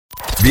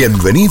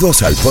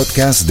Bienvenidos al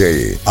podcast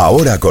de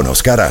Ahora con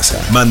Oscar Aza.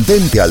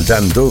 Mantente al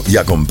tanto y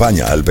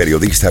acompaña al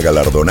periodista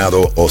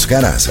galardonado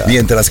Oscar Aza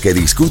mientras que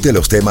discute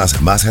los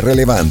temas más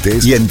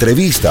relevantes y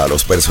entrevista a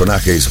los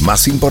personajes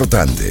más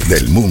importantes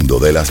del mundo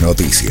de las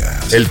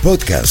noticias. El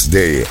podcast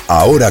de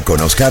Ahora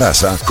con Oscar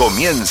Aza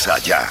comienza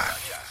ya.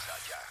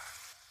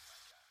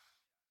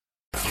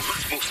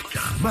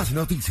 Más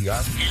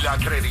noticias y la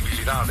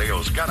credibilidad de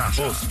Oscar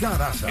Aza. Oscar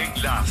Aza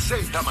en la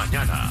Z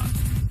Mañana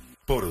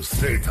por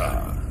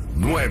Z92.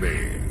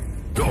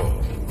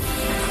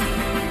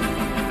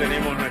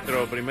 Tenemos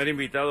nuestro primer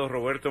invitado,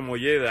 Roberto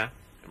Molleda,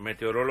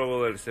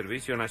 meteorólogo del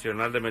Servicio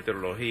Nacional de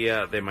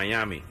Meteorología de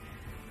Miami.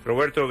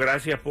 Roberto,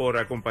 gracias por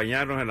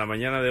acompañarnos en la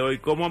mañana de hoy.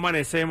 ¿Cómo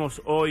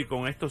amanecemos hoy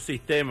con estos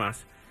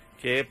sistemas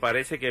que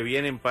parece que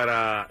vienen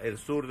para el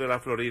sur de la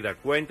Florida?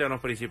 Cuéntanos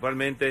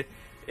principalmente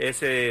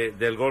ese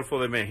del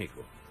Golfo de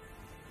México.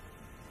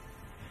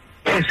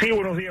 Sí,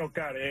 buenos días,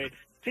 Oscar.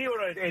 Sí,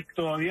 bueno,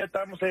 todavía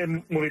estamos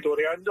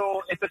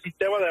monitoreando este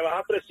sistema de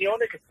bajas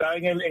presiones que está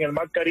en el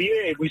Mar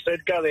Caribe, muy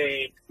cerca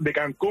de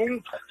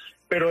Cancún,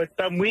 pero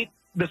está muy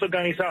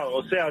desorganizado.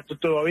 O sea,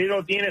 todavía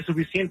no tiene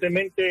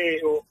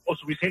suficientemente o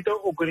suficiente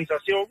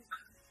organización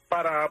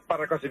para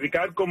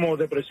clasificar como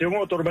depresión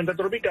o tormenta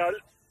tropical.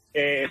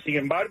 Sin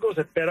embargo,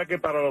 se espera que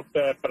para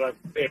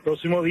el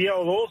próximo día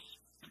o dos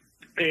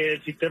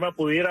el sistema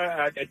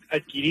pudiera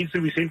adquirir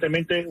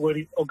suficientemente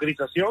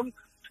organización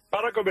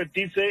para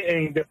convertirse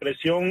en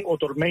depresión o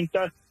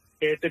tormenta.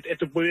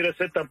 Esto pudiera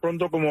ser tan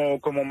pronto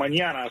como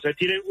mañana. O sea,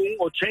 tiene un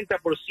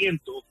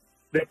 80%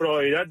 de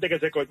probabilidad de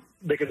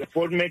que se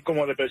forme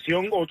como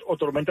depresión o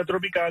tormenta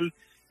tropical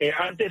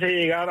antes de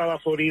llegar a la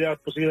Florida,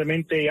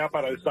 posiblemente ya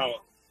para el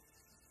sábado.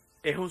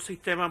 ¿Es un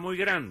sistema muy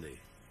grande?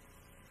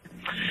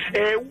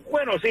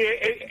 Bueno, sí,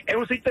 es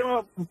un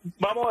sistema,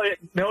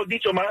 mejor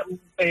dicho,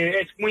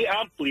 es muy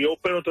amplio,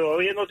 pero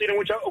todavía no tiene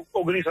mucha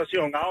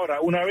organización. Ahora,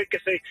 una vez que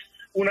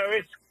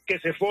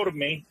se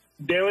forme,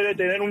 debe de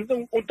tener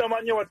un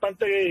tamaño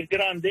bastante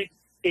grande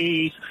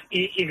y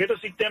en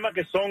estos sistemas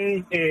que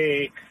son,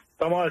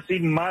 vamos a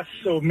decir, más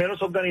o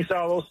menos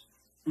organizados,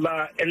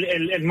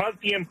 el mal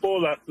tiempo,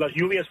 las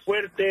lluvias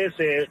fuertes,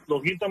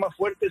 los vientos más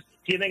fuertes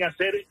tienden a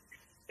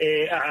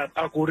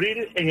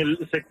ocurrir en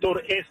el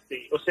sector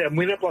este, o sea,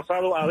 muy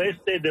desplazado al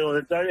este de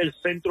donde está el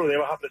centro de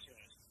bajas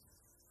presiones.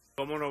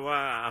 ¿Cómo nos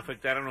va a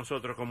afectar a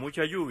nosotros? ¿Con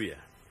mucha lluvia?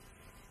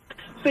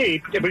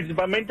 Sí,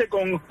 principalmente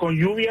con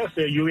lluvias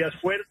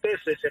fuertes.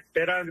 Se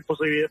esperan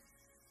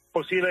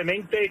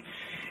posiblemente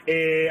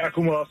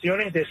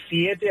acumulaciones de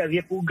 7 a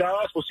 10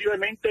 pulgadas,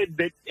 posiblemente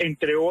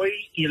entre hoy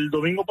y el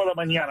domingo por la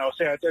mañana. O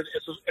sea,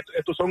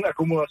 estos son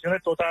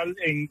acumulaciones total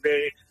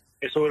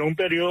sobre un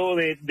periodo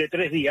de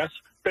 3 días,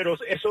 pero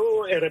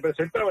eso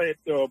representa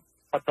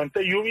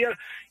bastante lluvia,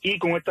 y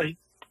con estas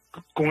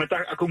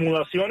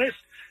acumulaciones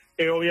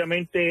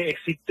obviamente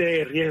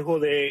existe riesgo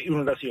de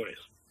inundaciones.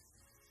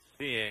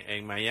 Sí,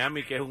 en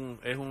Miami, que es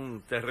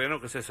un terreno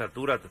que se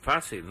satura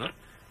fácil, ¿no?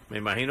 Me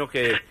imagino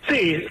que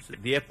sí,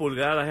 10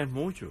 pulgadas es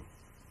mucho.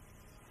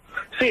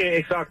 Sí,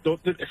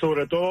 exacto,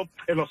 sobre todo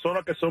en las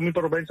zonas que son muy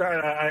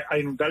propensas a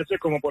inundarse,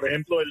 como por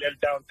ejemplo el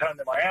downtown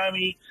de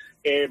Miami,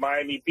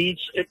 Miami Beach,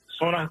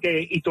 zonas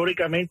que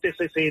históricamente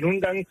se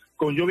inundan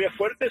con lluvias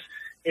fuertes,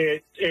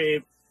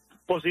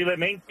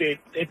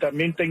 posiblemente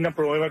también tengan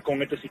problemas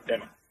con este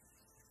sistema.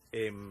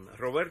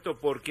 Roberto,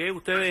 ¿por qué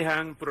ustedes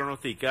han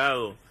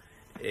pronosticado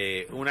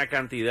una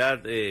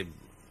cantidad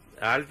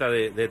alta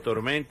de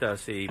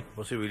tormentas y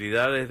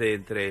posibilidades de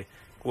entre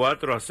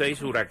 4 a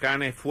 6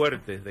 huracanes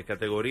fuertes de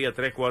categoría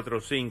 3, 4,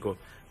 5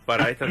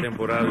 para esta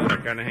temporada de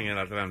huracanes en el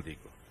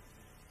Atlántico?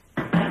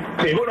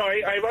 Sí, bueno,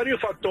 hay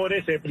varios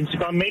factores.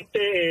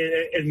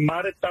 Principalmente el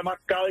mar está más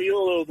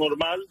cálido de lo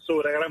normal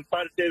sobre gran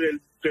parte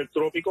del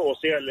trópico, o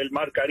sea, el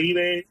mar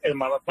Caribe, el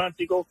mar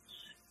Atlántico.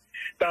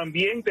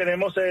 También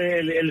tenemos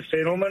el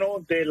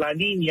fenómeno de la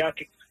Niña,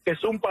 que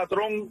es un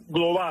patrón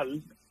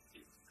global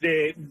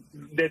de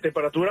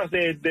temperaturas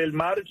del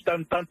mar,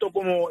 tanto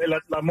como la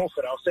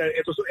atmósfera. O sea,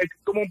 esto es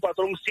como un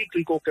patrón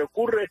cíclico que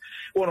ocurre,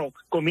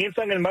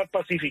 comienza en el mar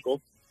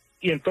Pacífico,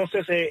 y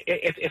entonces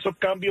esos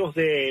cambios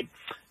de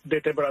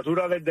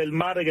temperatura del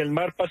mar en el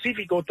mar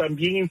Pacífico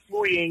también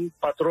influyen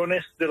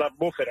patrones de la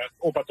atmósfera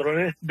o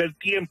patrones del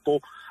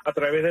tiempo a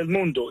través del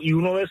mundo, y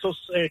uno de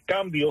esos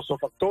cambios o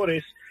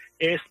factores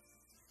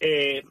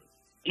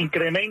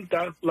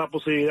incrementa la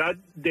posibilidad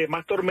de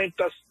más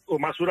tormentas o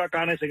más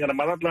huracanes en el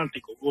mar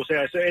Atlántico. O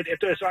sea,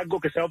 esto es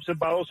algo que se ha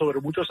observado sobre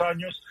muchos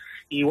años,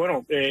 y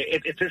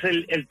este es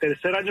el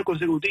tercer año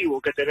consecutivo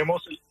que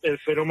tenemos el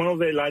fenómeno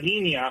de la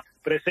Niña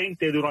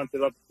presente durante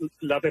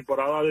la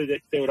temporada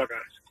de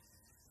huracanes.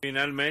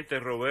 Finalmente,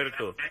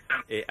 Roberto,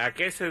 ¿a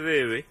qué se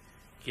debe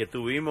que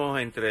tuvimos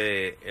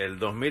entre el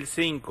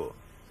 2005,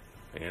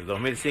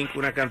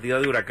 una cantidad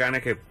de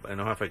huracanes que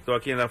nos afectó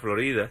aquí en la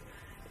Florida,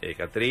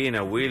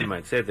 Katrina, Wilma,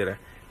 etcétera,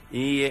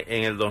 y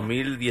en el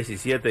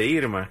 2017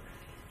 Irma,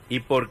 y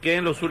por qué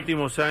en los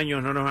últimos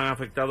años no nos han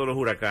afectado los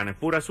huracanes?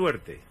 ¿Pura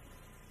suerte?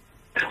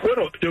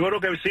 Bueno, yo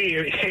creo que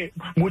sí,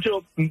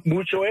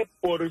 mucho es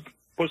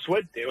por por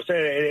suerte. O sea,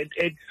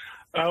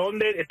 ¿a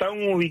dónde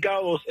están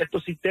ubicados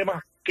estos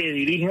sistemas que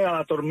dirigen a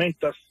las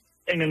tormentas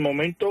en el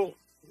momento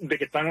de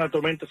que están las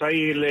tormentas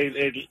ahí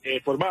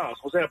formadas?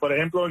 O sea, por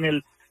ejemplo,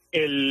 en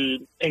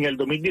el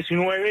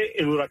 2019,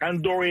 el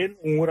huracán Dorian,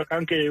 un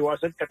huracán que llegó a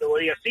ser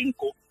categoría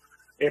 5,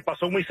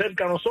 pasó muy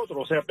cerca a nosotros,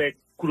 o sea,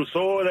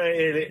 cruzó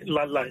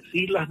las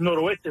islas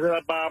noroestes de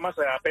las Bahamas,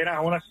 apenas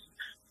a unas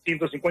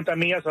 150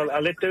 millas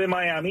al este de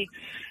Miami.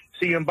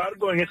 Sin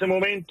embargo, en ese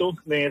momento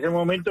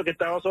que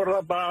estaba sobre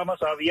las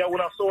Bahamas, había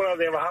una zona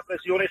de bajas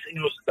presiones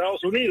en los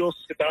Estados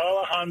Unidos que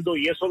estaba bajando,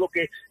 y eso es lo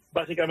que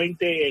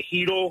básicamente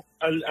giró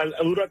al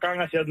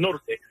huracán hacia el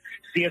norte.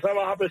 Si esa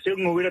baja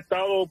presión no hubiera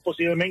estado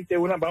posiblemente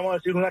vamos a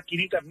decir, unas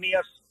 500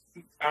 millas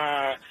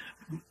al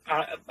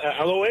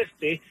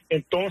oeste,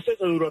 entonces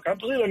el huracán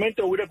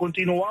posiblemente hubiera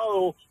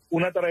continuado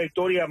una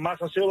trayectoria más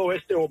hacia el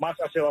oeste o más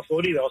hacia la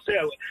Florida. O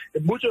sea,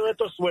 mucho de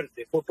esto es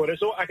suerte. Por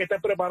eso hay que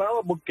estar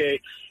preparado, porque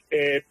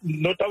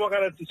no estamos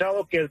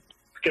garantizados que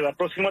la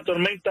próxima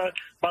tormenta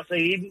va a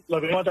seguir la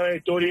misma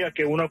trayectoria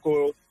que uno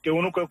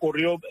que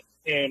ocurrió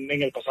en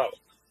el pasado.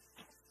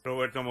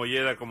 Roberto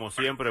Molleda, como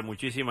siempre,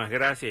 muchísimas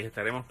gracias.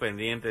 Estaremos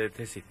pendientes de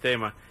este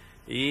sistema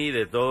y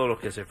de todos los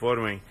que se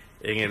formen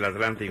en el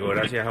Atlántico.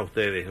 Gracias a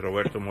ustedes,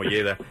 Roberto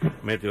Molleda,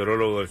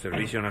 meteorólogo del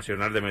Servicio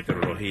Nacional de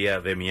Meteorología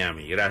de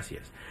Miami.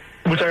 Gracias.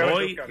 Muchas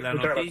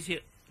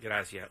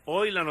gracias.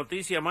 Hoy la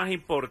noticia más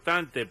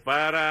importante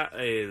para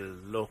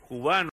los cubanos